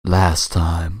Last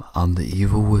time on The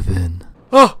Evil Within.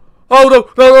 Oh! Oh no!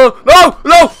 No! No! No!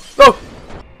 No! No!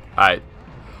 Alright.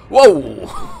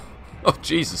 Whoa! Oh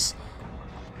Jesus.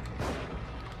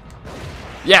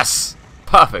 Yes!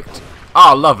 Perfect.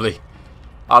 Oh, lovely.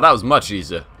 Oh, that was much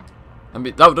easier. I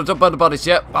mean, no, don't burn the bodies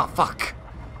yet. Oh, fuck.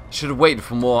 Should have waited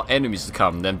for more enemies to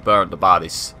come, then burn the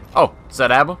bodies. Oh, is that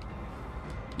ammo?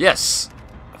 Yes.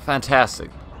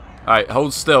 Fantastic. Alright,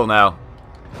 hold still now.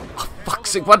 Oh,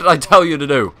 fuck's sake, what did I tell you to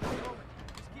do?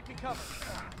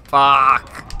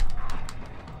 Fuck.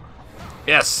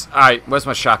 Yes. Alright, where's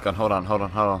my shotgun? Hold on.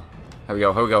 Here we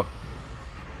go.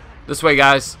 This way,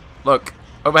 guys. Look.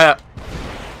 Over here.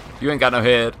 You ain't got no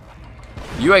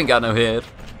head.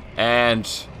 And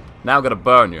now I'm gonna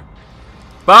burn you.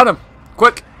 Burn him!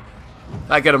 Quick!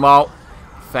 I get them all.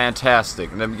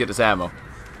 Fantastic. And let me get this ammo.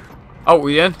 Oh,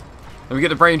 we in? Let me get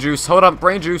the brain juice. Hold on,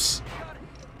 brain juice.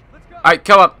 Alright,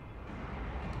 come on.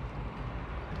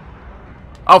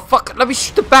 Oh, fuck. Let me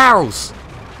shoot the barrels.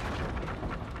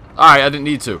 Alright, I didn't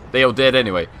need to. They all dead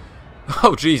anyway.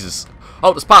 Oh, Jesus.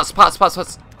 Oh, the spots.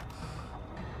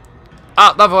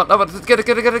 Ah, another one. Get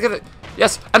it.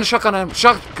 Yes, and the shotgun ammo.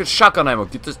 Shotgun ammo.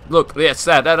 Get this. Look, yes,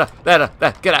 there. Get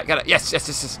out.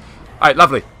 Yes. Alright,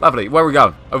 lovely. Where are we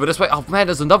going? Over this way? Oh, man,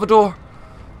 there's another door.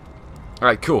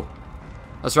 Alright, cool.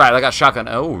 That's right, I got shotgun.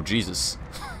 Oh, Jesus.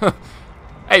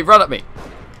 Hey, run at me.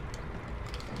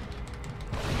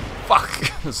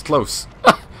 Fuck. That's close.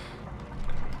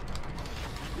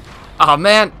 Oh,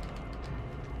 man.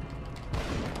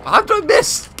 How did I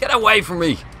miss? Get away from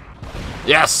me.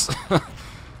 Yes.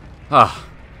 Oh.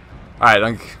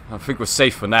 Alright, I think we're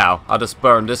safe for now. I'll just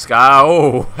burn this guy.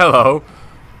 Oh, hello.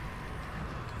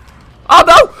 Oh,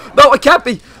 no! No, it can't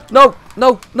be. No.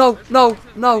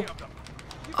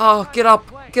 Oh, get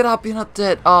up. You're not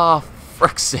dead. Oh,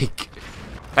 frick's sake.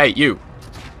 Hey, you.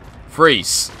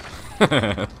 Freeze.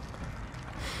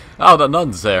 Oh, the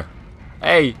nun's there.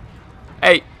 Hey.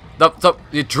 No,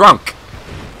 you're drunk.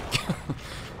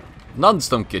 Nuns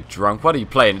don't get drunk. What are you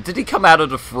playing? Did he come out of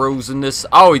the frozenness?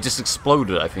 Oh, he just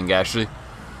exploded, I think, actually.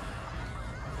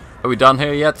 Are we done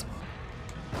here yet?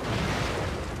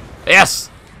 Yes!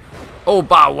 Oh,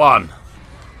 bar one.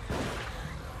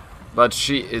 But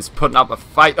she is putting up a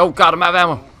fight. Oh, God, I'm out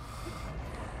of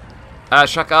ammo.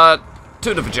 Shotgun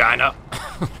to the vagina.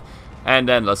 And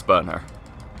then let's burn her.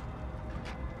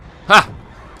 Ha!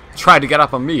 Trying to get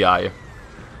up on me, are you? You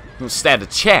don't stand a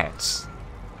chance.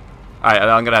 Alright,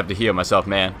 I'm gonna have to heal myself,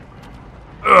 man.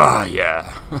 Ugh,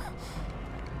 yeah.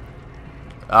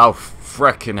 Oh,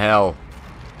 frickin' hell.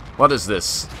 What is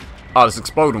this? Oh, this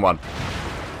exploding one.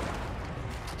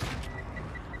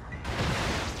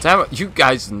 Damn it, you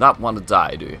guys do not want to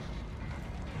die, do you?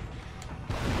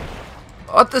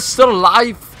 Oh, they're still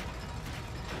alive?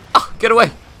 Ah, get away.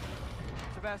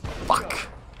 Fuck.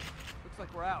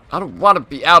 I don't want to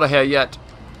be out of here yet.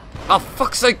 Oh,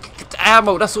 fuck's sake, get the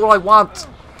ammo, that's all I want.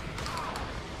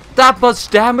 That much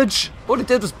damage? All he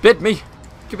did was bit me.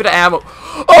 Give me the ammo.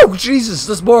 Oh, Jesus,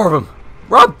 there's more of them.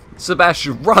 Run,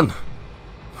 Sebastian, run.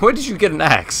 Where did you get an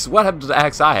axe? What happened to the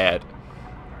axe I had?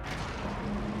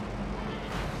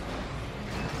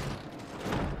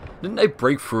 Didn't they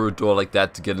break through a door like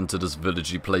that to get into this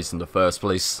villagey place in the first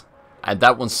place? And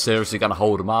that one's seriously gonna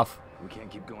hold him off? We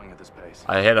can't keep going at this pace.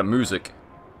 I hear that music.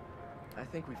 I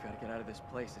think we've got to get out of this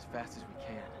place as fast as we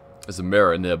can. There's a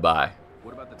mirror nearby.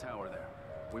 What about the tower there?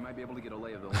 We might be able to get a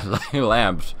lay of the land.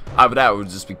 Lamps. Either that would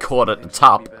just be caught at the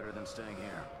top. Better than staying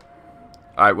here.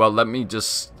 Alright, well, let me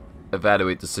just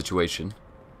evaluate the situation.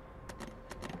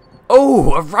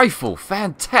 Oh, a rifle!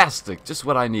 Fantastic! Just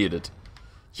what I needed.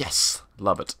 Yes,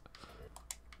 love it.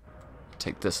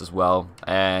 Take this as well.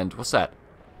 And what's that?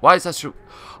 Why is that so?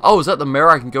 Oh, is that the mirror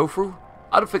I can go through?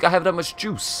 I don't think I have that much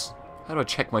juice. How do I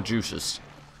check my juices?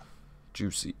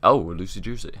 Juicy. Oh, Lucy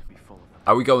Juicy.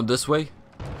 Are we going this way?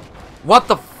 What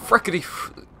the frickety?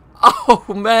 Oh,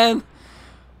 man.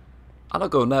 I'm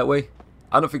not going that way.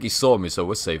 I don't think he saw me, so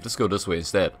we're safe. Let's go this way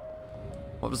instead.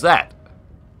 What was that?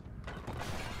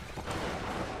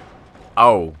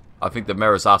 Oh, I think the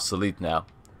mirror's obsolete now.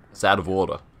 It's out of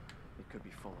order. It could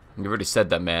be full. You already said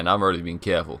that, man. I'm already being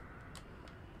careful.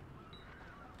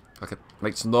 Okay,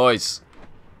 make some noise.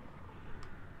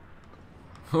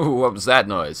 Ooh, what was that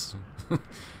noise?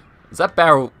 Is that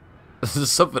barrel... Is there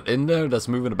something in there that's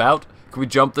moving about? Can we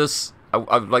jump this? I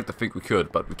would like to think we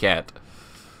could, but we can't.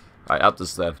 Alright, up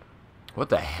this then. What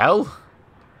the hell?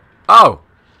 Oh!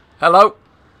 Hello?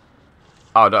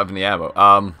 Oh, I don't have any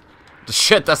ammo.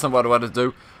 Shit, that's not what I wanted to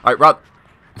do. Alright, run.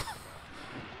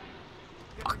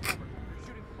 Fuck.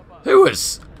 Who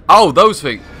is? Oh, those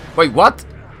things. Wait, what?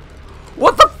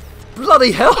 What the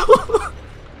bloody hell?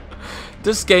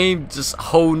 This game just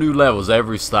whole new levels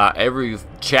every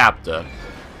chapter.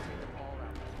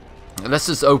 Let's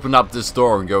just open up this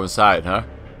door and go inside, huh?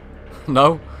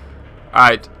 No?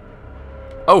 Alright.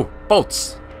 Oh,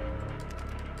 bolts.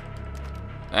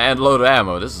 And a load of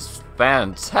ammo. This is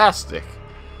fantastic.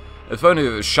 If only it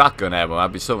was shotgun ammo,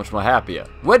 I'd be so much more happier.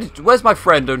 Where's my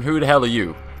friend and who the hell are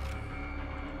you?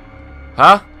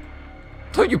 Huh?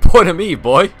 Don't you point at me,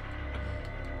 boy.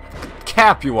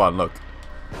 Cap you on, look.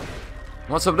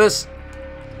 Want some of this?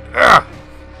 Ugh.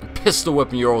 Pistol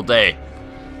whipping you all day.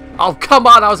 Oh, come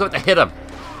on, I was about to hit him.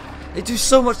 They do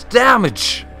so much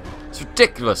damage. It's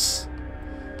ridiculous.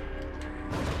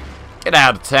 Get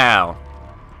out of town.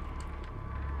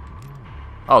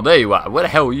 Oh, there you are. Where the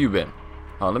hell have you been?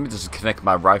 Oh, let me just connect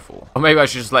my rifle. Or maybe I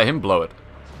should just let him blow it.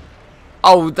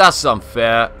 Oh, that's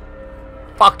unfair.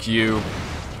 Fuck you.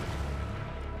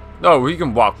 No, he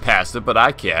can walk past it, but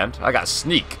I can't. I got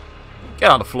sneak.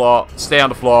 Get on the floor. Stay on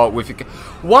the floor with your...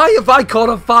 Why have I caught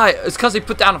on fire? It's because they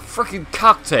put down a freaking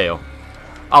cocktail.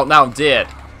 Oh, now I'm dead.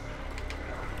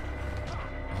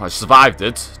 I survived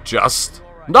it. Just.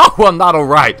 No, I'm not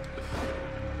alright.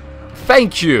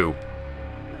 Thank you.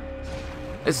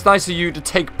 It's nice of you to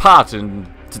take part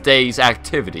in today's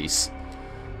activities.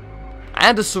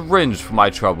 And a syringe for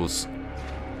my troubles.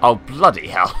 Oh, bloody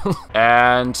hell.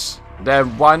 And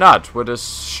then why not? We'll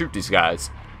just shoot these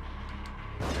guys.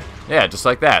 Yeah, just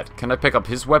like that. Can I pick up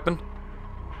his weapon?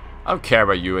 I don't care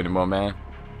about you anymore, man.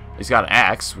 He's got an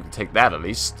axe. We can take that at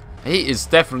least. He is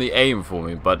definitely aiming for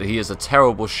me, but he is a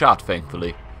terrible shot,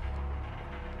 thankfully.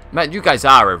 Man, you guys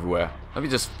are everywhere. Let me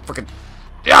just freaking...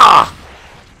 Yeah!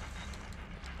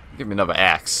 Give me another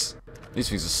axe. These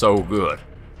things are so good.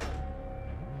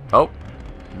 Oh.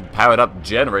 Powered up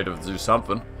generator to do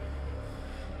something.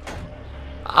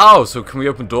 Oh, so can we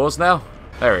open doors now?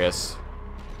 There he is.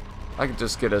 I can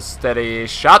just get a steady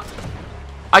shot.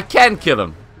 I can kill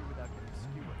him.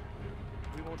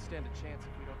 We won't stand a chance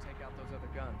if we don't take out those other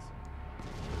guns.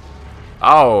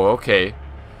 Oh, okay.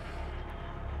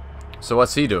 So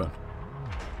what's he doing?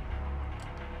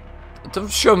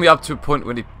 Don't show me up to a point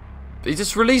when he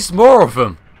just released more of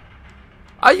them.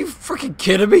 Are you freaking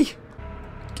kidding me?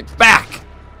 Get back!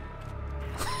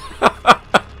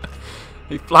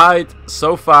 He flied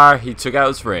so far, he took out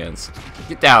his friends.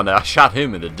 Get down there, I shot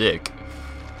him in the dick.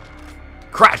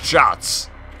 Crash shots!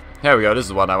 Here we go, this is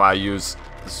the one I want to use.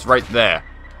 This is right there.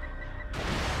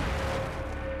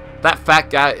 That fat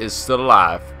guy is still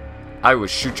alive. I will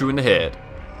shoot you in the head.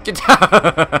 Get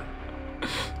down!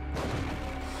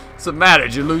 What's the matter?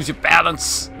 Did you lose your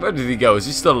balance? Where did he go? Is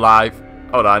he still alive?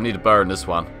 Hold on, I need to burn this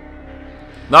one.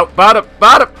 No, burn it!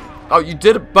 Burn it! Oh, you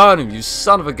didn't burn him, you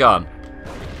son of a gun.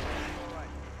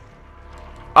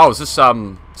 Oh, is this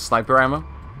sniper ammo?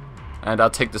 And I'll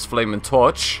take this flaming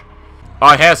torch. Oh,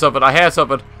 I hear something, I hear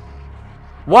something.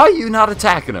 Why are you not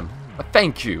attacking him?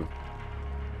 Thank you.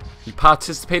 You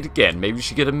participate again. Maybe you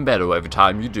should get a medal every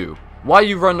time you do. Why are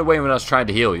you running away when I was trying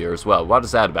to heal you as well? What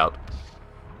is that about?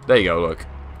 There you go, look.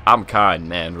 I'm kind,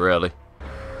 man, really.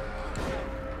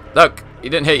 Look, he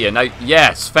didn't hit you. Now,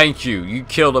 yes, thank you. You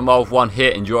killed him all with one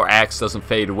hit and your axe doesn't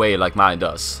fade away like mine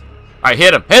does. Alright,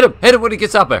 hit him, hit him, hit him when he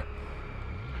gets up there.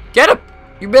 Get him!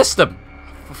 You missed him!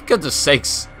 For goodness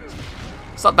sakes.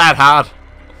 It's not that hard.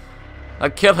 Now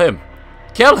kill him.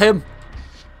 Kill him!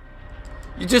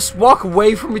 You just walk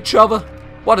away from each other?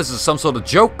 What is this, some sort of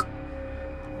joke?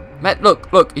 Matt,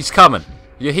 look, look, he's coming.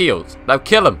 You're healed. Now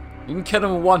kill him. You can kill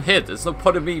him in one hit. There's no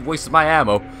point in me wasting my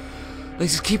ammo. They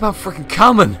just keep on freaking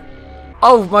coming.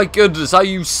 Oh my goodness, are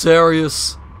you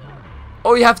serious?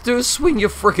 All you have to do is swing your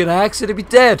freaking axe and it'll be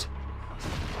dead.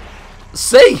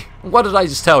 See? What did I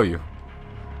just tell you?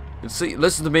 See,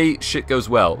 listen to me, shit goes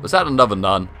well. Is that another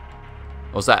nun?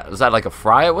 Or is that like a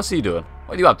friar? What's he doing?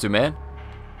 What are you up to, man?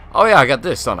 Oh yeah, I got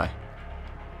this, don't I?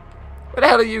 Where the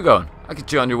hell are you going? I'll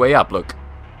get you on your way up, look.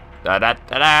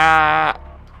 Da-da-da-da!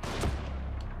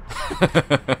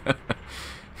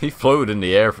 He floated in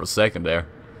the air for a second there.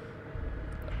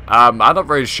 I'm not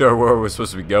very sure where we're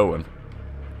supposed to be going.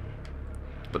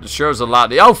 But it sure is a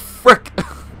lot. Oh, frick!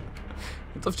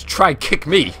 Don't you try and kick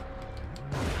me.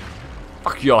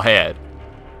 Fuck your head.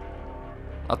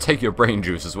 I'll take your brain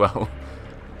juice as well.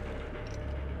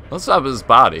 What's up with his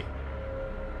body?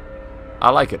 I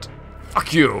like it.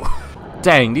 Fuck you.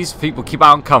 Dang, these people keep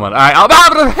on coming. Alright,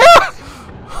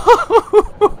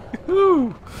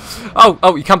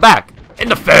 oh, you come back. In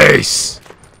the face.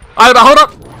 Alright, hold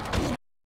up.